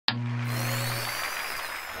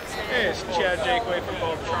guys, Chad Jakeway from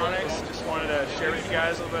Bulbtronics. Just wanted to share with you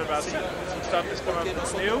guys a little bit about some stuff that's come up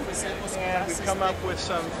that's new. And we've come up with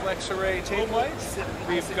some FlexAray tape lights.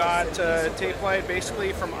 We've got tape light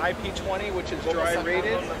basically from IP20, which is dry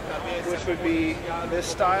rated, which would be this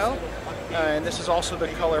style. And this is also the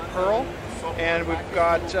color pearl. And we've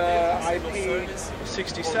got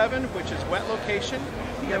IP67, which is wet location.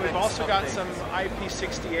 And we've also got some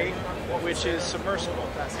IP68, which is submersible,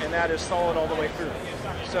 and that is solid all the way through.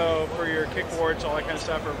 So for your kickboards, all that kind of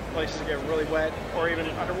stuff, or places that get really wet, or even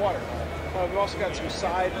underwater. We've also got some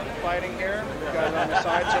side lighting here. We've got it on the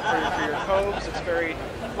side, so for your coves, it's very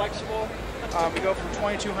flexible. We go from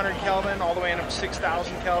 2200 Kelvin all the way up to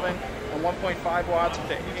 6000 Kelvin, and 1.5 watts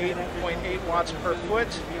to 8.8 watts per foot.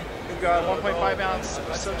 We've got 1.5 ounce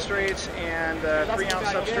substrates and 3 ounce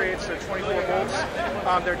substrates. They're 24 volts.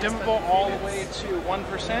 They're dimmable all the way to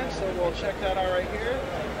 1%, so we'll check that out right here.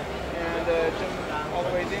 And dim all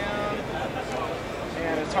the way down.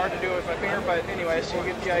 And it's hard to do with my finger, but anyway, so you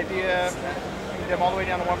get the idea. You can dim all the way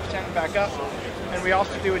down to 1% and back up. And we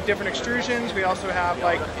also do different extrusions. We also have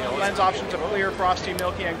like lens options of clear, frosty,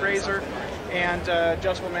 milky, and grazer, and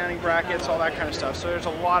adjustable mounting brackets, all that kind of stuff. So there's a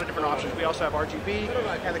lot of different options. We also have RGB,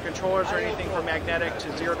 and the controllers are anything from magnetic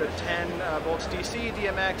to 0 to 10 volts DC,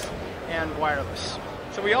 DMX, and wireless.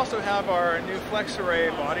 So we also have our new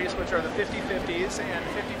FlexAray bodies, which are the 5050s, and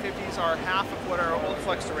the 5050s are half of what our old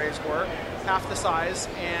FlexArays were, half the size.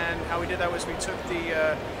 And how we did that was we took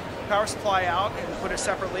the power supply out and put it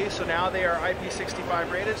separately, so now they are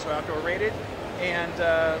IP65 rated, so outdoor rated. And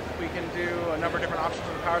we can do a number of different options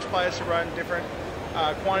with the power supplies to run different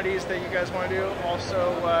quantities that you guys want to do.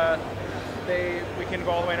 Also, we can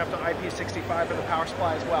go all the way up to IP65 for the power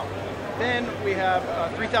supply as well. Then we have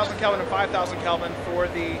 3000 Kelvin and 5000 Kelvin for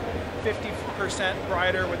the 50%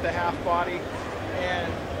 brighter with the half body.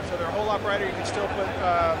 And so they're a whole lot brighter. You can still put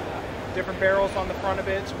different barrels on the front of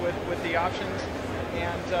it with the options.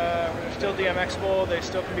 And they're still DMXable. They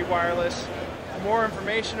still can be wireless. For more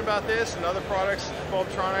information about this and other products,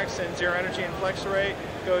 Bulbtronics and Zero Energy and FlexAray,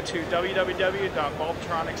 go to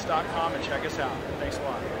www.bulbtronics.com and check us out. Thanks a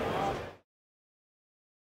lot.